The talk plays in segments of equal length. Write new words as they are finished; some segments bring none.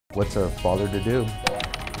What's a father to do?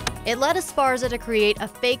 It led Esparza to create a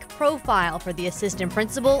fake profile for the assistant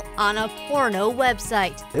principal on a porno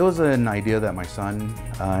website. It was an idea that my son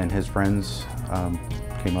and his friends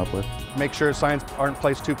came up with. Make sure signs aren't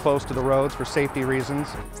placed too close to the roads for safety reasons.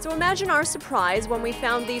 So imagine our surprise when we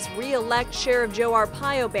found these re-elect Sheriff Joe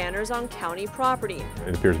Arpaio banners on county property.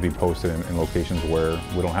 It appears to be posted in locations where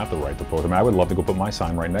we don't have the right to post. I mean, I would love to go put my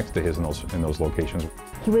sign right next to his in those locations.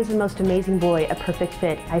 He was the most amazing boy, a perfect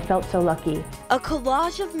fit. I felt so lucky. A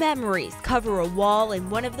collage of memories cover a wall in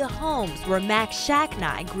one of the homes where Max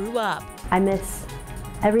Shacknai grew up. I miss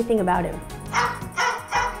everything about him.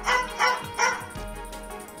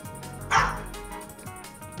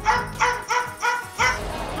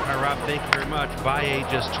 Rob, thank you very much. Valle,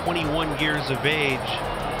 just 21 years of age,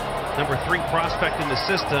 number 3 prospect in the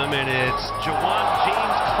system, and it's Jawan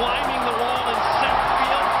James climbing the